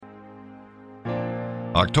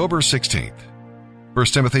October 16th, 1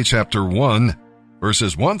 Timothy chapter 1,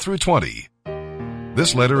 verses 1 through 20.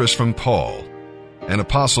 This letter is from Paul, an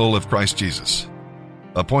apostle of Christ Jesus,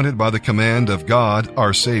 appointed by the command of God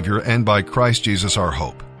our Savior and by Christ Jesus our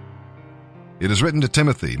hope. It is written to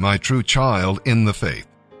Timothy, my true child in the faith.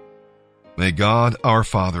 May God our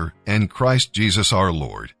Father and Christ Jesus our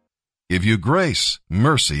Lord give you grace,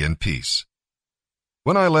 mercy, and peace.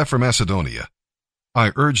 When I left for Macedonia,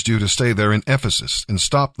 I urged you to stay there in Ephesus and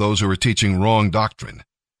stop those who are teaching wrong doctrine.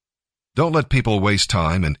 Don't let people waste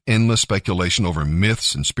time in endless speculation over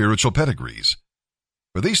myths and spiritual pedigrees,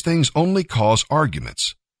 for these things only cause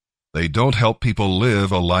arguments. They don't help people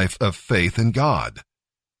live a life of faith in God.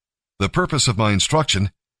 The purpose of my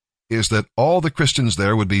instruction is that all the Christians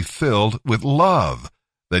there would be filled with love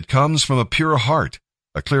that comes from a pure heart,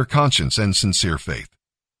 a clear conscience, and sincere faith.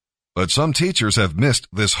 But some teachers have missed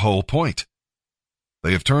this whole point.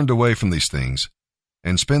 They have turned away from these things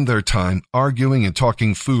and spend their time arguing and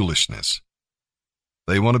talking foolishness.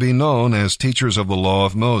 They want to be known as teachers of the law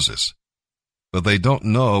of Moses, but they don't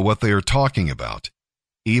know what they are talking about,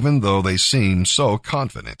 even though they seem so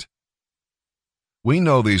confident. We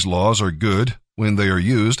know these laws are good when they are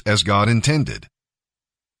used as God intended,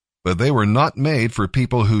 but they were not made for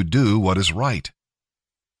people who do what is right.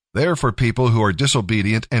 They are for people who are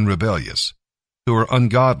disobedient and rebellious, who are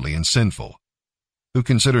ungodly and sinful, who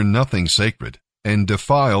consider nothing sacred and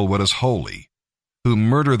defile what is holy, who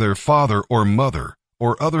murder their father or mother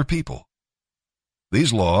or other people.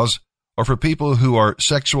 These laws are for people who are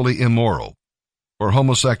sexually immoral, for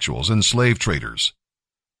homosexuals and slave traders,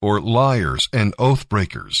 for liars and oath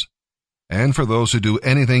breakers, and for those who do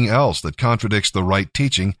anything else that contradicts the right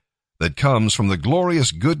teaching that comes from the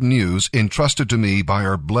glorious good news entrusted to me by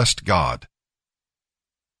our blessed God.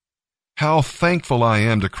 How thankful I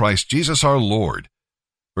am to Christ Jesus our Lord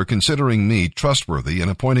for considering me trustworthy and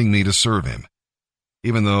appointing me to serve him,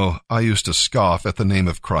 even though I used to scoff at the name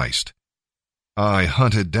of Christ. I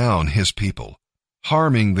hunted down his people,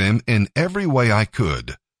 harming them in every way I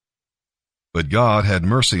could. But God had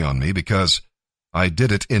mercy on me because I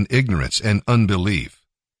did it in ignorance and unbelief.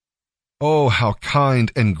 Oh, how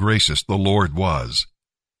kind and gracious the Lord was.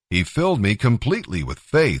 He filled me completely with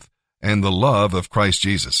faith and the love of Christ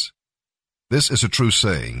Jesus. This is a true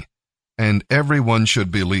saying, and everyone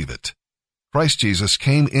should believe it. Christ Jesus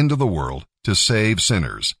came into the world to save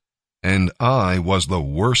sinners, and I was the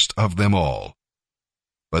worst of them all.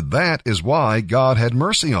 But that is why God had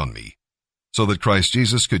mercy on me, so that Christ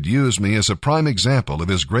Jesus could use me as a prime example of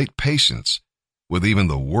his great patience with even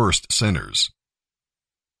the worst sinners.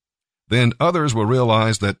 Then others will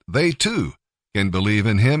realize that they too can believe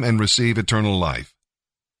in him and receive eternal life.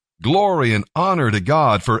 Glory and honor to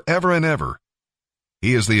God forever and ever.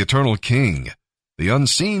 He is the eternal King, the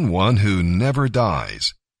unseen one who never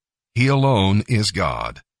dies. He alone is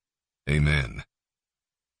God. Amen.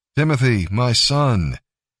 Timothy, my son,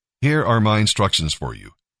 here are my instructions for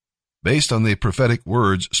you, based on the prophetic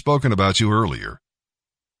words spoken about you earlier.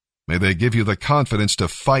 May they give you the confidence to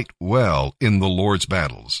fight well in the Lord's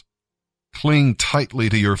battles. Cling tightly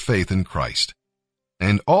to your faith in Christ,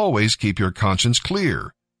 and always keep your conscience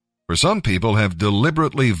clear. For some people have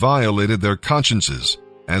deliberately violated their consciences.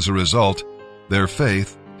 As a result, their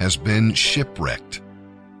faith has been shipwrecked.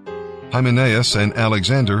 Hymenaeus and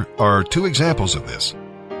Alexander are two examples of this.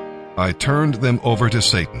 I turned them over to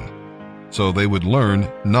Satan, so they would learn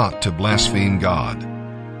not to blaspheme God.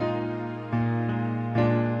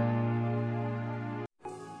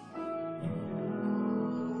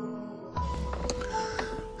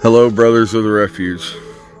 Hello, brothers of the refuge.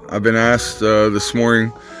 I've been asked this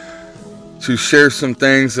morning to share some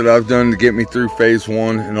things that I've done to get me through phase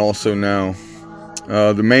 1 and also now.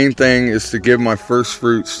 The main thing is to give my first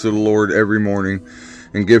fruits to the Lord every morning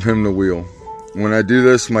and give him the wheel. When I do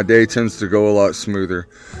this, my day tends to go a lot smoother.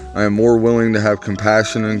 I am more willing to have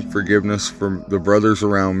compassion and forgiveness for the brothers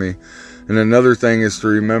around me. And another thing is to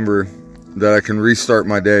remember that I can restart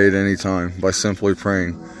my day at any time by simply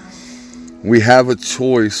praying. We have a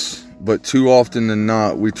choice, but too often than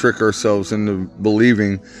not, we trick ourselves into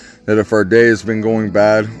believing that if our day has been going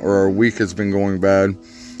bad, or our week has been going bad,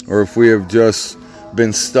 or if we have just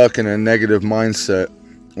been stuck in a negative mindset,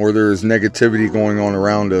 or there is negativity going on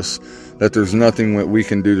around us, that there's nothing that we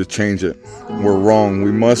can do to change it. We're wrong.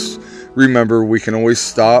 We must remember we can always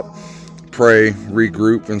stop, pray,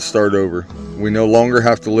 regroup, and start over. We no longer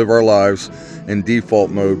have to live our lives in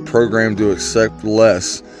default mode, programmed to accept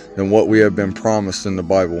less than what we have been promised in the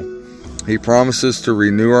Bible. He promises to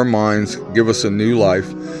renew our minds, give us a new life,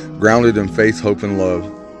 grounded in faith, hope, and love.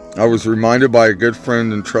 I was reminded by a good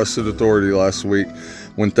friend and trusted authority last week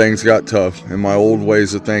when things got tough and my old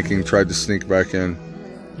ways of thinking tried to sneak back in.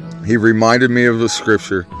 He reminded me of the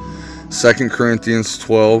scripture, 2 Corinthians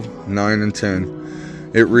 12, 9 and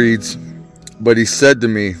 10. It reads, "But he said to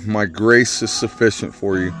me, my grace is sufficient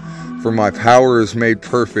for you, for my power is made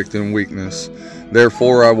perfect in weakness.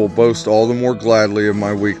 Therefore I will boast all the more gladly of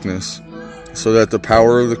my weakness, so that the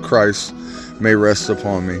power of the Christ may rest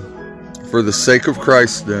upon me. For the sake of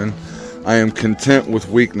Christ, then, I am content with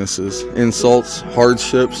weaknesses, insults,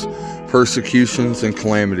 hardships, persecutions, and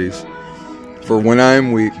calamities. For when I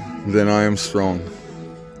am weak, then I am strong."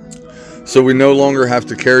 So we no longer have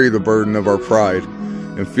to carry the burden of our pride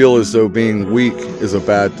and feel as though being weak is a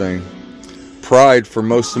bad thing. Pride for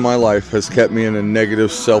most of my life has kept me in a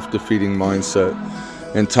negative, self-defeating mindset,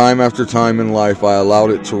 and time after time in life I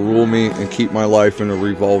allowed it to rule me and keep my life in a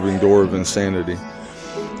revolving door of insanity.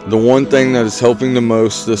 The one thing that is helping the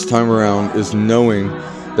most this time around is knowing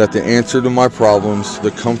that the answer to my problems,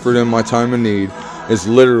 the comfort in my time of need, is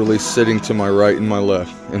literally sitting to my right and my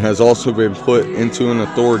left, and has also been put into an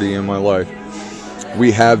authority in my life.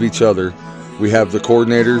 We have each other. We have the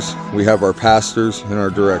coordinators, we have our pastors, and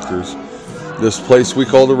our directors. This place we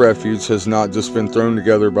call the Refuge has not just been thrown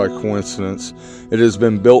together by coincidence. It has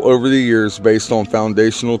been built over the years based on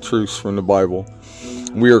foundational truths from the Bible.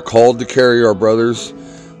 We are called to carry our brothers'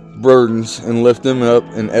 burdens and lift them up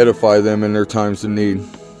and edify them in their times of need.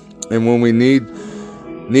 And when we need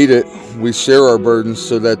it, we share our burdens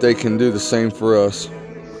so that they can do the same for us.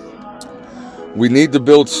 We need to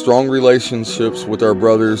build strong relationships with our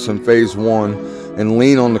brothers in phase 1 and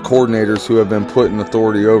lean on the coordinators who have been put in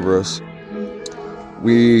authority over us.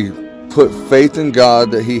 We put faith in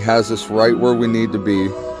God that He has us right where we need to be,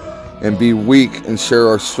 and be weak and share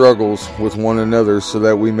our struggles with one another so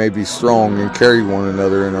that we may be strong and carry one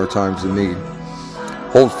another in our times of need.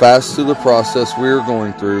 Hold fast to the process we are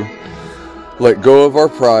going through. Let go of our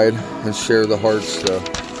pride and share the hard stuff.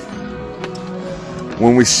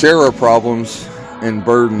 When we share our problems and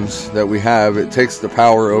burdens that we have, it takes the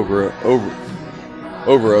power over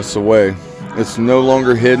us away. It's no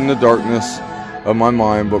longer hid in the darkness of my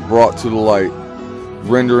mind, but brought to the light,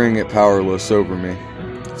 rendering it powerless over me.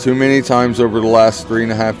 Too many times over the last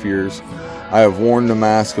 3.5 years, I have worn the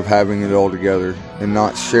mask of having it all together and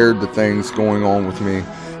not shared the things going on with me,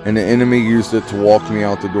 and the enemy used it to walk me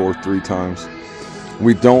out the door 3 times.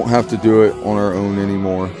 We don't have to do it on our own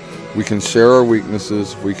anymore. We can share our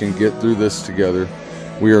weaknesses. We can get through this together.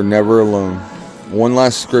 We are never alone. One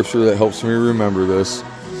last scripture that helps me remember this,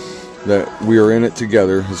 that we are in it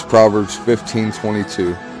together, is Proverbs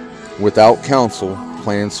 15:22. "Without counsel,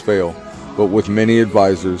 plans fail, but with many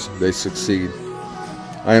advisors, they succeed."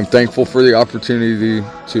 I am thankful for the opportunity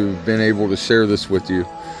to have been able to share this with you.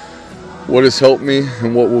 What has helped me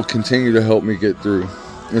and what will continue to help me get through.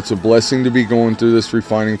 It's a blessing to be going through this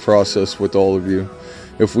refining process with all of you.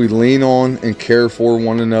 If we lean on and care for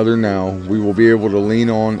one another now, we will be able to lean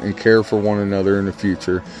on and care for one another in the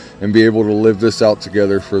future and be able to live this out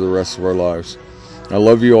together for the rest of our lives. I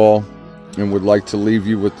love you all and would like to leave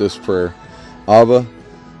you with this prayer. Abba,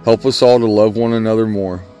 help us all to love one another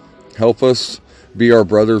more. Help us be our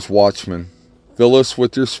brother's watchmen. Fill us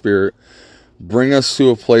with your Spirit. Bring us to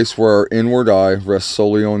a place where our inward eye rests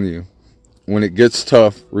solely on you. When it gets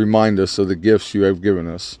tough, remind us of the gifts you have given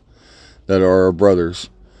us that are our brothers.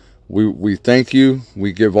 We thank you.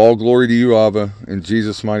 We give all glory to you, Abba. In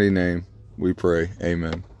Jesus' mighty name, we pray.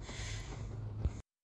 Amen.